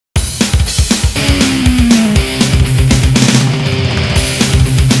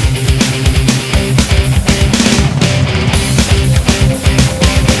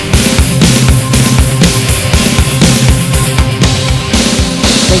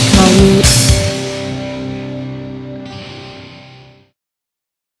call me.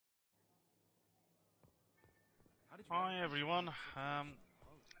 Hi everyone,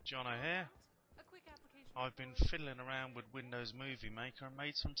 Jono here. I've been fiddling around with Windows Movie Maker and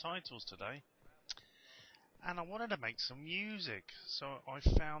made some titles today. And I wanted to make some music, so I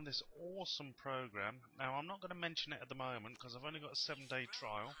found this awesome program. Now I'm not going to mention it at the moment because I've only got a 7-day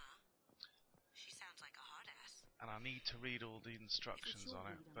trial. And I need to read all the instructions on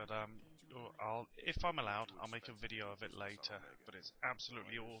it, but if I'm allowed, I'll make a video of it later. But it's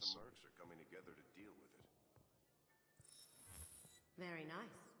absolutely awesome. Very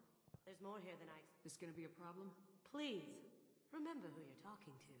nice. There's more here than I... This gonna be a problem? Please, remember who you're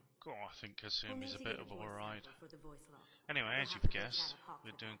talking to. God, I think Kasumi's a bit of a ride. We'll Anyway, as you've guessed,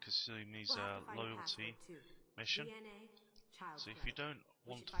 we're doing Kasumi's loyalty mission. So if you don't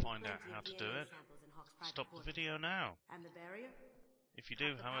want to find out how to do it, stop the video now. And the barrier? If you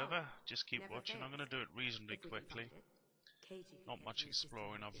do, however, just keep watching. I'm going to do it reasonably quickly. Not much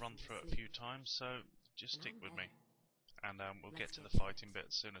exploring. I've run through it a few times, so just stick with me. And we'll get to the fighting bit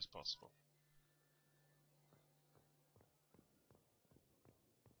as soon as possible.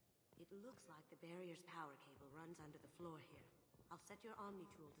 It looks like the barrier's power cable runs under the floor here. I'll set your Omni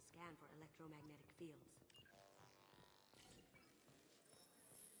tool to scan for electromagnetic fields.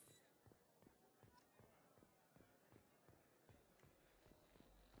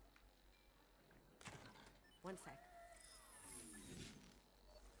 One sec.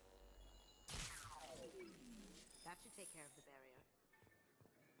 That should take care of the barrier.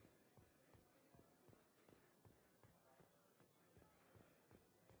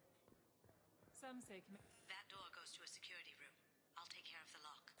 Some say That door goes to a security room. I'll take care of the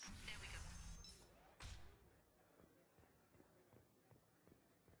lock. There we go.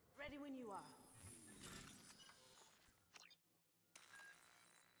 Ready when you are.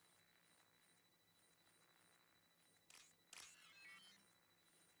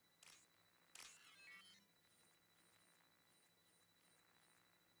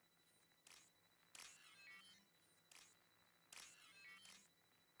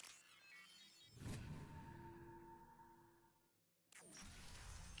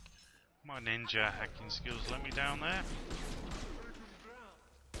 My ninja hacking skills let me down there.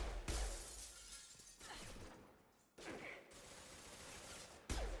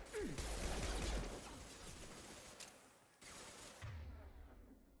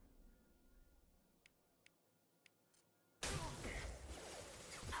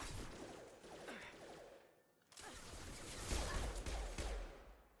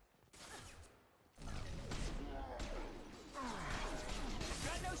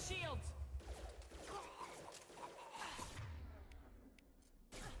 got no shields!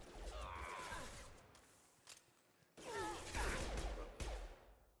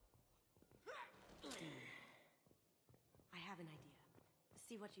 I have an idea.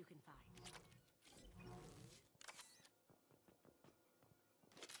 See what you can find.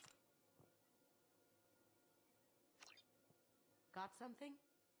 Got something?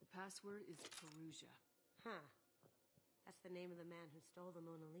 The password is Perugia. Huh. That's the name of the man who stole the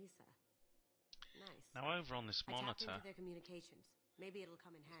Mona Lisa. Nice. Now over on this I tapped monitor, into their communications. Maybe it'll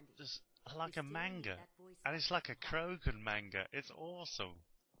come in handy. there's like a You still need manga, that voice and it's like a Krogan manga. It's awesome.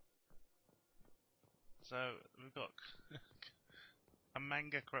 So we've got a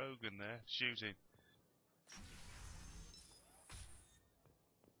manga Krogan there shooting.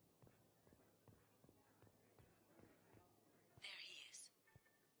 There he is.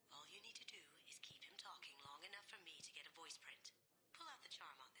 All you need to do is keep him talking long enough for me to get a voice print. Pull out the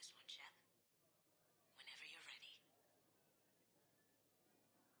charm on this one, Shep. Whenever you're ready.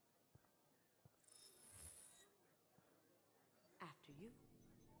 After you.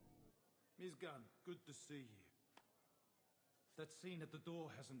 Miss Gunn, good to see you. That scene at the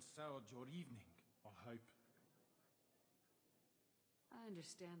door hasn't soured your evening, I hope. I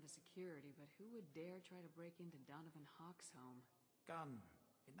understand the security, but who would dare try to break into Donovan Hawk's home? Gunn,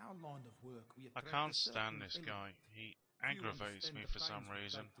 in our line of work, we I attract can't a certain stand this ilk. guy. He Few aggravates understand me the for some pains we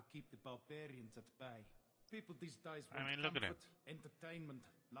reason. take to keep the barbarians at bay. People these days I want mean, look at him. comfort, entertainment,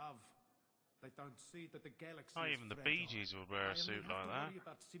 love. They don't see that the galaxy Not is even the fragile. Bee Gees would wear a They suit only have like to that. worry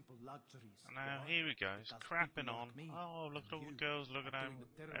about simple luxuries. And now Why? here he goes, Because crapping people on. like me Oh, look at all the and you girls looking are at doing him.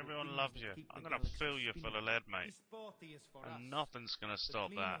 the terrible Everyone things loves that you. keep I'm the gonna galaxy fill you full of spinning. lead, mate. This party is for us. And nothing's gonna The stop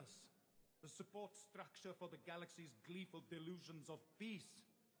that. cleaners, the support structure for the galaxy's gleeful delusions of peace.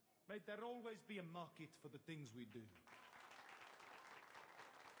 May there always be a market for the things we do.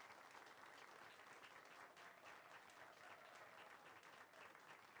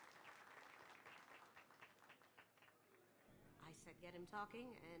 I said get get him talking,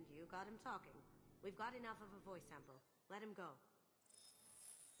 and you got him talking. We've got enough of a voice sample. Let him go.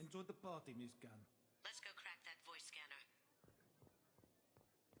 Enjoy the party, Miss Gunn. Let's go crack that voice scanner.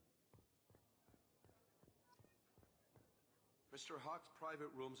 Mr. Hawk's private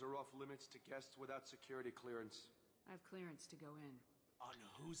rooms are off limits to guests without security clearance. I have clearance to go in. On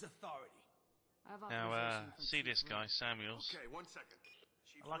whose authority? I have Now, authorization from see Chief this guy, Rowe. Samuels. Okay, 1 second.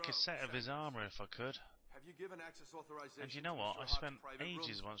 Chief I'd like a Rowe, set of his Samuels. armour if I could. Have you given access authorization? And you know to what? Mr. I Hawk's spent private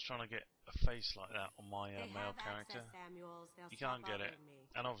ages rooms? once trying to get a face like that on my They male have character. access, Samuels. They'll You can't stop get it. bothering me.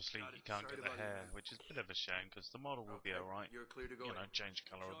 And obviously Got you it. can't Sorry get the to bother you, hair, man. which is a bit of a shame because the model would be Okay, alright. You're clear to go You know, in. change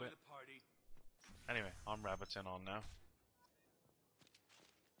colour a bit. the party. Anyway, I'm rabbiting on now.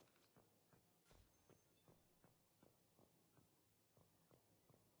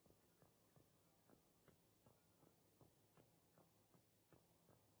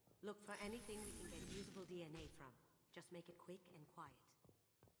 Look for anything we can get usable DNA from. Just make it quick and quiet.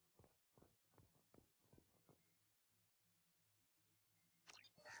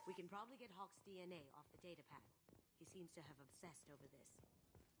 We can probably get Hawk's DNA off the datapad. He seems to have obsessed over this.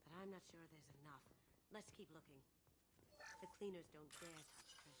 But I'm not sure there's enough. Let's keep looking. The cleaners don't dare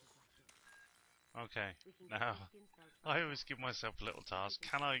touch treasures like this. Okay, We can get now, Lincoln's note from I the always lab. give myself a little task.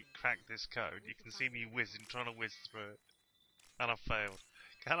 Can I crack this code? You can see me whizzing, trying to whiz through it. And I failed.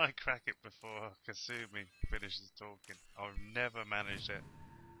 Can I crack it before Kasumi finishes talking? I've never managed it.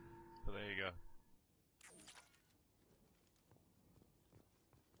 But there you go.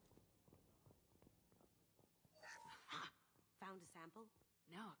 Found a sample?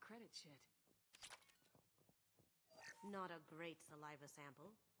 Now a credit shit. Not a great saliva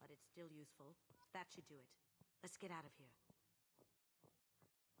sample, but it's still useful. That should do it. Let's get out of here.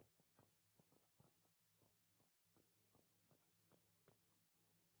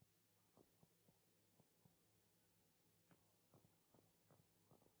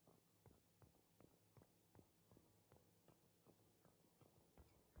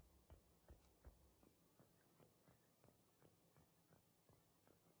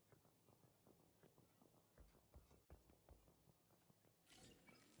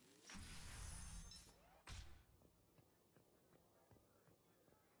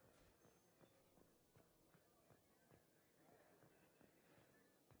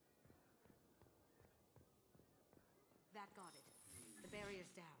 That got it. The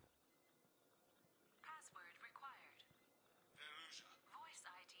barrier's down. Password required. Voice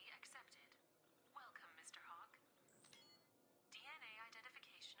ID accepted. Welcome, Mr. Hawk. DNA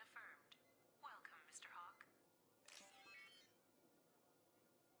identification affirmed. Welcome, Mr. Hawk.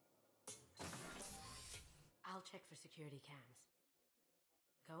 I'll check for security cams.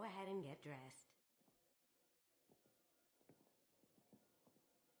 Go ahead and get dressed.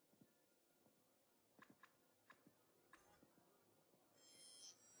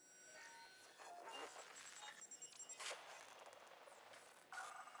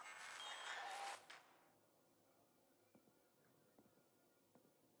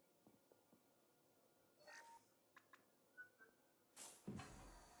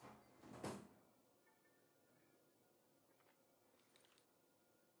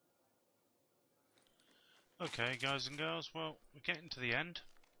 Okay, guys and girls, well, we're getting to the end.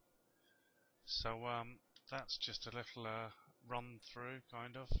 So, that's just a little run through,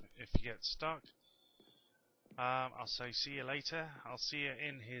 kind of, if you get stuck. I'll say see you later. I'll see you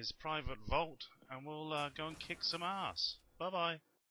in his private vault, and we'll go and kick some ass. Bye-bye.